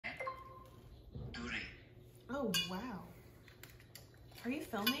Oh, wow. Are you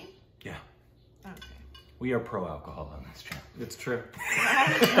filming? Yeah. Okay. We are pro-alcohol on this channel. It's true.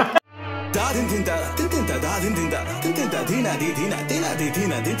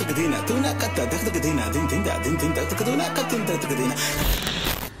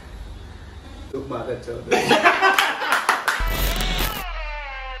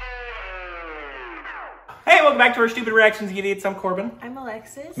 Hey, welcome back to our Stupid Reactions, idiots. I'm Corbin. I'm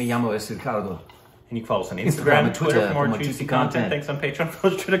Alexis. Me llamo es Ricardo. And you can follow us on Instagram and Twitter for more juicy content. Thanks on Patreon for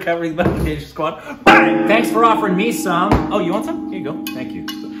Twitter covering the Notification Squad. Bye! Thanks for offering me some. Oh, you want some? Here you go. Thank you.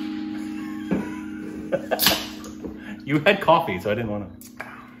 You had coffee, so I didn't want to.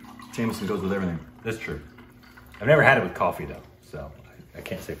 Jameson goes with everything. That's true. I've never had it with coffee, though, so I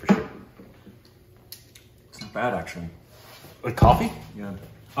can't say for sure. It's not bad, actually. With coffee? Yeah.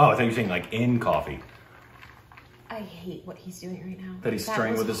 Oh, I thought you were saying like in coffee. I hate what he's doing right now. That he's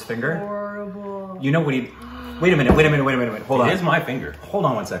stirring with his finger? Horrible. You know what he... Wait a minute. Hold on. It is my finger. Hold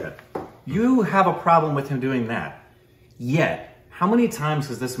on one second. You have a problem with him doing that. Yet, how many times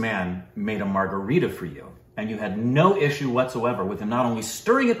has this man made a margarita for you? And you had no issue whatsoever with him not only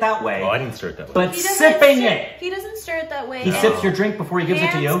stirring it that way... Oh, I didn't stir it that way. But sipping it! He doesn't stir it that way. He sips your drink before he gives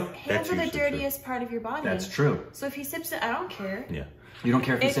it to you? Hands are the dirtiest part of your body. That's true. So if he sips it, I don't care. Yeah. You don't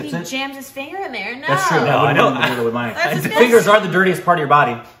care if he sips it? If he jams his finger in there, no. That's true. No, I know. With mine. That's The fingers are the dirtiest part of your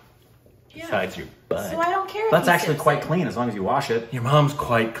body. Yeah. Besides your butt. So I don't care if That's he actually sips quite it. clean as long as you wash it. Your mom's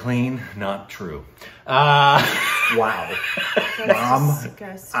quite clean. Not true. Wow. That's Mom,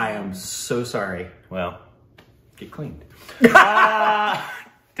 disgusting. I am so sorry. Well, get cleaned.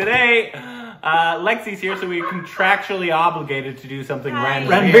 Today, Lexi's here, so we're contractually obligated to do something Hi.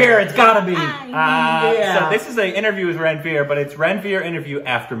 Ranveer, it's gotta be. So this is an interview with Ranveer, but it's Ranveer interview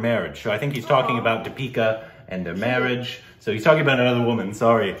after marriage. So I think he's talking about Deepika and their marriage. So he's talking about another woman.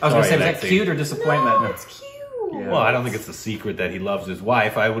 Sorry. I was gonna say, was Lexi. that cute or disappointment? No, it's cute. Yeah. Well, I don't think it's a secret that he loves his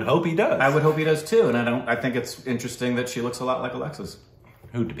wife. I would hope he does. I would hope he does too, and I think it's interesting that she looks a lot like Alexis.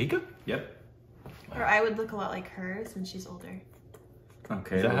 Who, Deepika? Yep. Or I would look a lot like hers when she's older.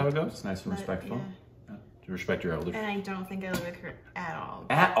 Okay. Is that how it goes? It's nice and But, respectful. yeah. To respect your elders. And I don't think I look like her at all.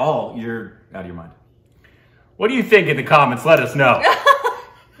 At all, you're out of your mind. What do you think in the comments? Let us know.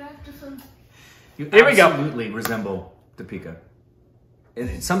 You Here we go. absolutely resemble Deepika.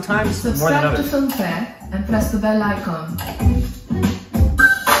 Sometimes more than Subscribe to others. Filmfare and press the bell icon.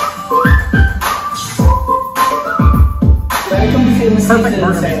 Welcome to Famous Perfect Films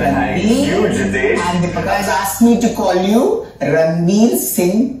person to say hi. Ranveer, and Deepika has asked me to call you Ranveer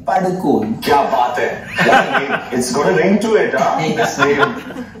Singh Padukone. क्या बात है? It's got a ring to it, huh? This name.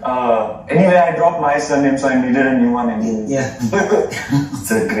 Anyway, I dropped my surname, so I needed a new one anyway. Yeah.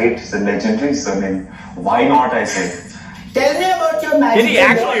 It's a legendary surname. Why not? I said. Tell me about your magic. Did he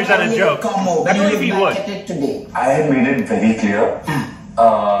actually, or is that a joke? I believe he would. Today. I had made it very clear.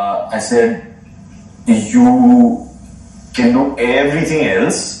 I said, you can do everything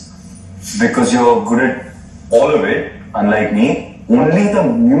else because you're good at all of it, unlike me. Only the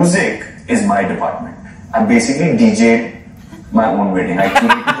music is my department. I basically DJ'd my own wedding. I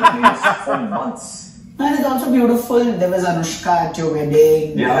curated the playlist for months. And it's also beautiful. There was Anushka at your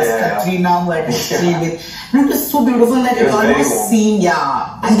wedding. There was Katrina who had history with. And it was so beautiful that it almost seemed,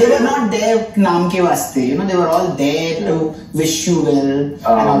 And they were not there naam ke vaste. You know, they were all there to wish you well and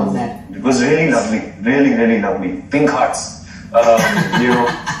all of that. It was really lovely. Really, really lovely. Pink hearts.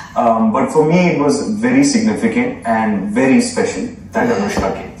 But for me, it was very significant and very special that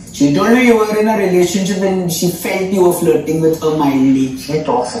Anushka came. She told me you were in a relationship and she felt you were flirting with her mildly. She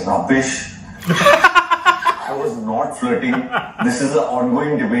talks rubbish. I was not flirting. This is an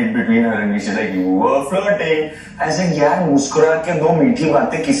ongoing debate between her and me. She's like, you were flirting. I said, यार मुस्कुरा के दो मीठी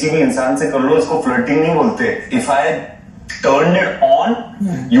बातें किसी भी इंसान से कर लो, इसको flirting नहीं बोलते. If I had turned it on,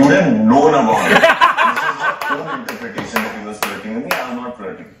 you would have known about it. This is your own interpretation that he was flirting with me. I am not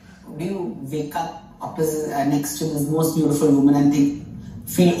flirting. Do you wake up opposite, next to this most beautiful woman and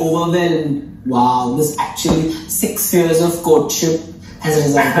feel overwhelmed? Wow, this actually 6 years of courtship has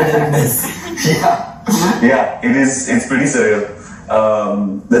resulted in this. Yeah, it's pretty surreal.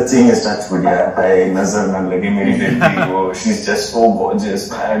 The thing is touchwood, I nazar na lage meri baby. She's just so gorgeous,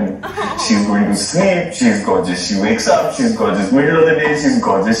 man. She's going to sleep, she's gorgeous. She wakes up, she's gorgeous. Middle of the day, she's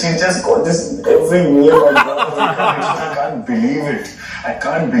gorgeous. She's just gorgeous every meal. I can't believe it. I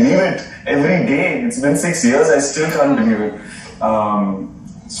can't believe it. Every day. It's been 6 years, I still can't believe it.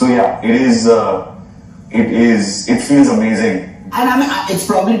 So yeah, it feels amazing And I mean, it's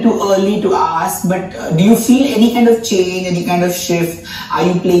probably too early to ask, but do you feel any kind of change, any kind of shift? Are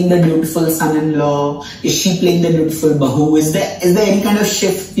you playing the beautiful son-in-law? Is she playing the beautiful bahu? Is there any kind of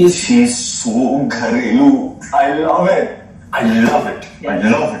shift? She's so gharelu. I love it. I love it. I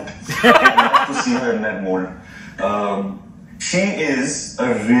love it. I love to see her in that mold. She is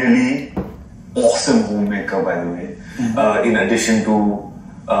a really awesome homemaker, by the way. In addition to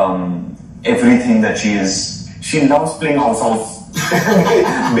everything that she is, she loves playing house.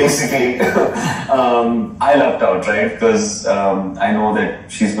 Basically, I lucked out, right? Because I know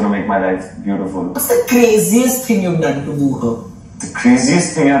that she's gonna make my life beautiful. What's the craziest thing you've done to woo her? The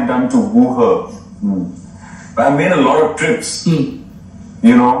craziest thing I've done to woo her? I've made a lot of trips. You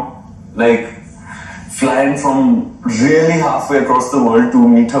know, like flying from really halfway across the world to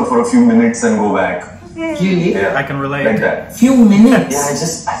meet her for a few minutes and go back. Really? I can relate. Like that. Few minutes? Yeah, I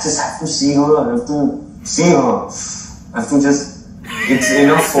just have to see her. I have to see her. I have to just. It's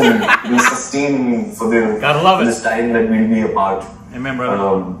enough for me. It will sustain me for Gotta love it. this time that we'll be apart. Amen,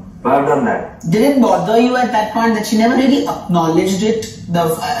 brother. But I've done that. Did it bother you at that point that she never really acknowledged it, the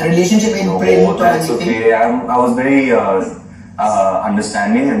relationship in print or That's anything? okay. I was very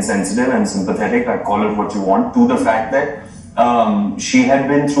understanding and sensitive and sympathetic. I call it what you want. To the fact that she had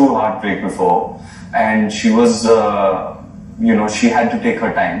been through heartbreak before, and she was, you know, she had to take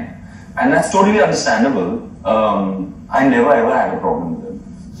her time, and that's totally understandable. I never ever had a problem with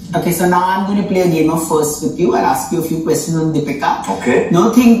it. Okay, so now I'm going to play a game of first with you. I'll ask you a few questions on Deepika. Okay.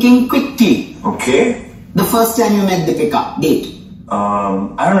 No thinking, quickly. Okay. The first time you met Deepika, date.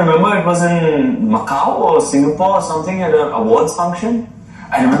 I don't remember, it was in Macau or Singapore or something at an awards function.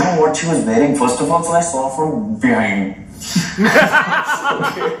 I remember what she was wearing first of all, so I saw from behind.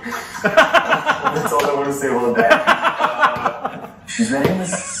 That's all I want to say about that. She's wearing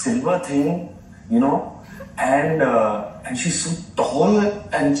this silver thing, you know, and she's so tall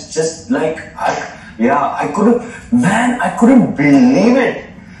and just like, I couldn't believe it.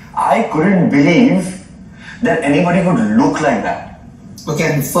 I couldn't believe that anybody would look like that.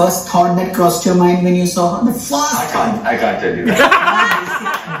 Okay, and the first thought that crossed your mind when you saw her? The first thought? I can't tell you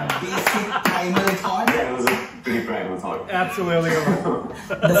that. Basic primal thought? Yeah, it was a pretty primal thought. Absolutely.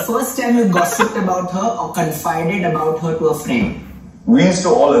 The first time you gossiped about her or confided about her to a friend? We used to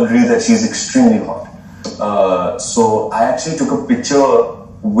all agree that she's extremely hot. So I actually took a picture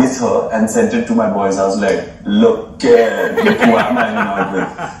with her and sent it to my boys. I was like, look who I'm hanging out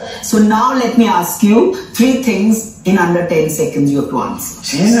with. So now let me ask you 3 things in under 10 seconds you have to answer.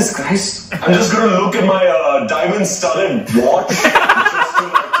 Jesus Christ. I'm just going to look at my diamond-studded watch just to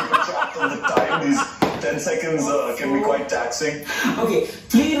keep a track on the time. These 10 seconds can be quite taxing. Okay,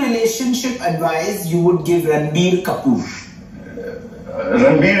 3 relationship advice you would give Ranveer Kapoor.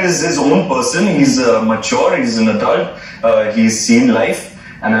 Ranveer is his own person. He's mature, he's an adult, he's seen life,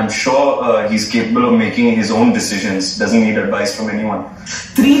 and I'm sure he's capable of making his own decisions. Doesn't need advice from anyone.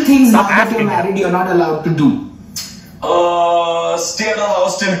 3 things now that you're married you're not allowed to do. Stay at the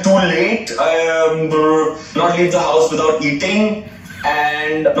house till too late, not leave the house without eating,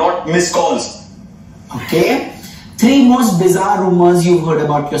 and not miss calls. Okay. 3 most bizarre rumors you've heard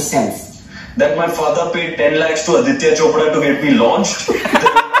about yourself. That my father paid 10 lakhs to Aditya Chopra to get me launched.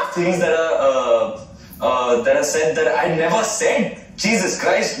 Things that are said that I never said. Jesus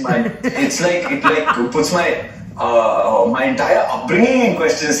Christ, man! It puts my entire upbringing in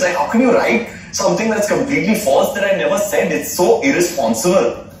question. It's like, how can you write something that's completely false that I never said? It's so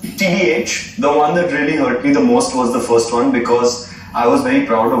irresponsible. TBH, the one that really hurt me the most was the first one, because I was very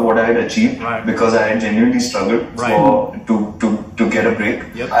proud of what I had achieved, because I had genuinely struggled to get a break.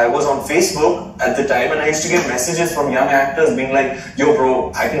 I was on Facebook at the time, and I used to get messages from young actors being like, yo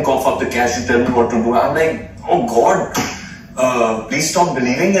bro, I can cough up the cash, you tell me what to do. I'm like, oh God, please stop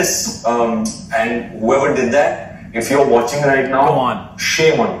believing this. And whoever did that, if you're watching right now, Come on.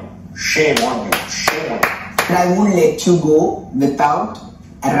 Shame on you. Shame on you. Shame on you. And I won't let you go without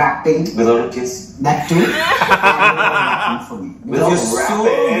rapping. Without a kiss. That too. For me. Without You're so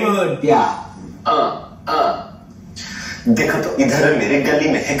rapping. good. Yeah. देखो तो इधर मेरे गली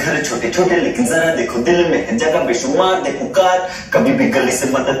में है घर छोटे छोटे, लेकिन जरा देखो दिल में है जगह बेशुमार। देखो कार कभी भी गली से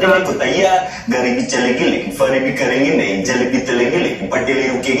मदद देने को तैयार। गरीबी चलेगी लेकिन फरे भी करेंगे नहीं, जलेबी तलेंगे लेकिन पटेली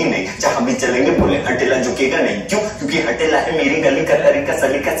रुकेगी नहीं। जहाँ भी चलेंगे बोले हटेला झुकेगा नहीं। क्यों? क्योंकि हटेला है मेरी गली का तरीका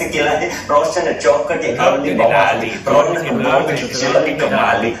सलीका से केला है। रोशन चौकट ये कावली बवाली, रौनक मोहब्बत चली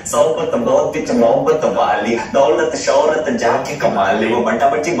कमाली, सोबत बहुत मोहब्बत वाली, दौलत शौहरत जाके कमाली। वो बंटा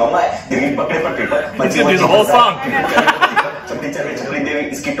बच्ची बम्मा है, दिल पकड़े पकड़े पर Let's do the whole song. चपड़ी चले चपड़ी देवी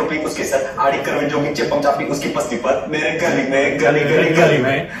इसकी टोपी उसके सर आड़ी करवे जोगी चिपम चापी उसकी पस्ती पर मेरे गली में गली गली गली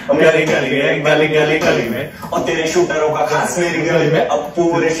में मेरी गली में गली गली गली में और तेरे शूटरों का खास मेरी गली में अब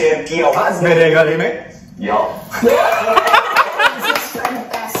पूरे शहर की आवाज मेरे गली में Yo. This is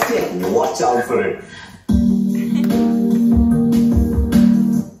fantastic. Watch out for it.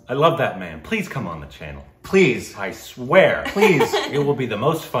 I love that man. Please come on the channel. Please. I swear. Please. It will be the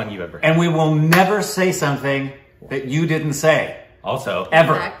most fun you've ever had. And we will never say something that you didn't say. Also,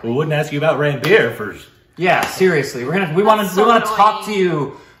 Ever. Exactly. we wouldn't ask you about Ranveer first. Yeah, seriously. We want so to talk to annoying.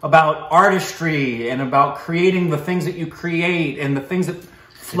 you about artistry and about creating the things that you create and the things that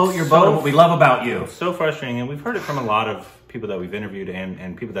float your boat and what we love about you. It's so frustrating, and we've heard it from a lot of people that we've interviewed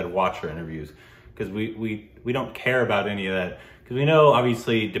and people that watch our interviews, because we don't care about any of that. Because we know,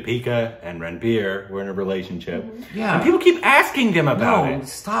 obviously, Deepika and Ranveer were in a relationship. Yeah. And people keep asking them about No, it.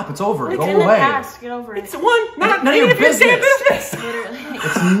 stop. It's over. It's Go in the away. past. Get over it. It's none of your damn business. Literally.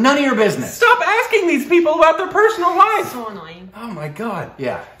 It's none of your business. Stop asking these people about their personal lives. So annoying. Oh my God.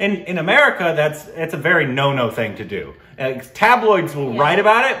 Yeah. In America, that's a very no thing to do. Tabloids will write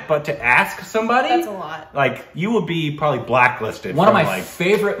about it, but to ask somebody, That's a lot. Like, you would be probably blacklisted. One of from, my like,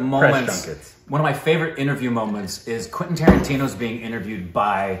 favorite moments, junkets. one of my favorite interview moments is Quentin Tarantino's being interviewed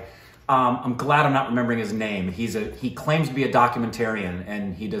by, I'm glad I'm not remembering his name. He claims to be a documentarian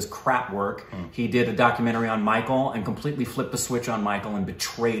and he does crap work. He did a documentary on Michael and completely flipped the switch on Michael and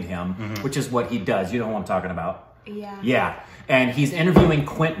betrayed him, which is what he does. You know what I'm talking about? Yeah. Yeah. And he's interviewing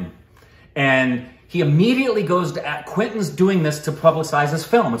Quentin. And he immediately goes to, Quentin's doing this to publicize his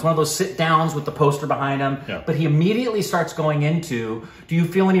film. It's one of those sit downs with the poster behind him. Yeah. But he immediately starts going into, do you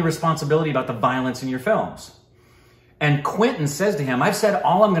feel any responsibility about the violence in your films? And Quentin says to him, I've said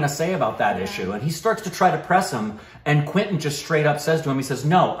all I'm going to say about that issue. And he starts to try to press him. And Quentin just straight up says to him, he says,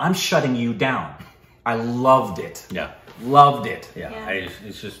 no, I'm shutting you down. I loved it. Yeah. Loved it. Yeah.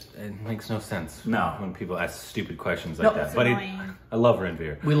 It's just, it makes no sense. No. When people ask stupid questions like No, that. it's But annoying. I love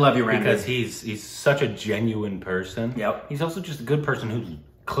Ranveer. We love you, Ranveer. Because he's such a genuine person. Yep. He's also just a good person who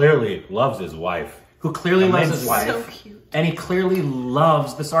clearly loves his wife. Who clearly loves his Immensely. wife. So cute. And he clearly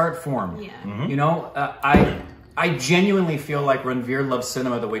loves this art form. Yeah. You know, I genuinely feel like Ranveer loves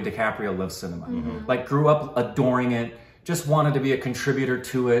cinema the way DiCaprio loves cinema. Like, grew up adoring it, just wanted to be a contributor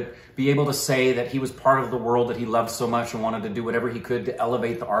to it, be able to say that he was part of the world that he loved so much and wanted to do whatever he could to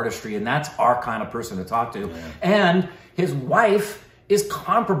elevate the artistry. And that's our kind of person to talk to. And his wife is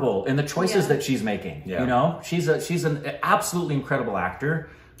comparable in the choices that she's making. Yeah. You know, she's an absolutely incredible actor.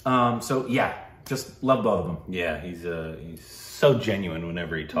 So yeah, just love both of them. Yeah, he's so genuine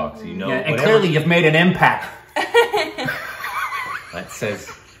whenever he talks. You know, Yeah, and clearly you've made an impact. that says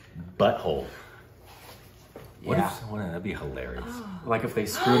butthole. What Yeah. if that'd be hilarious. Like if they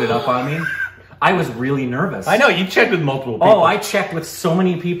screwed it up on me. I was really nervous. I know, you checked with multiple people. Oh, I checked with so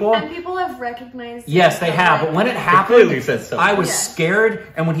many people. And people have recognized. Yes, they have. But when it happened, clearly says so. I was Yeah. scared.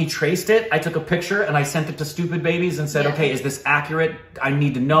 And when he traced it, I took a picture and I sent it to Stupid Babies and said, Yeah. okay, is this accurate? I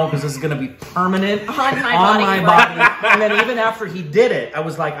need to know because this is going to be permanent On my body. And then even after he did it, I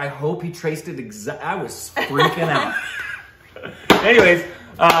was like, I hope he traced it I was freaking out. Anyways,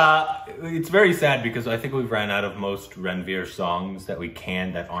 it's very sad because I think we've ran out of most Ranveer songs that we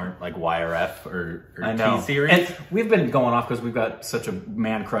can that aren't like YRF or I know. T-Series. And we've been going off because we've got such a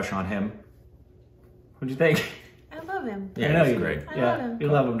man crush on him. What'd you think? I love him. Yeah, I know he's you great. I Yeah, love him. you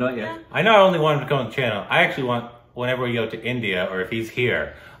love him, don't you? Yeah. I not only want him to come on the channel, I actually want, whenever we go to India or if he's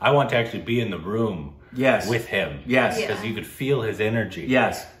here, I want to actually be in the room Yes. with him. Yes. Because you could feel his energy.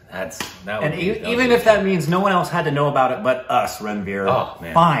 Yes. That would And be, even if that means no one else had to know about it but us, Ranveer, Oh,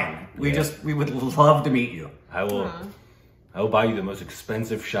 man. fine. We would love to meet you. I will buy you the most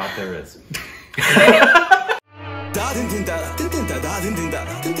expensive shot there is.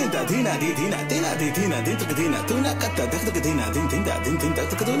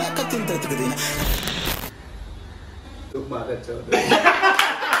 Look,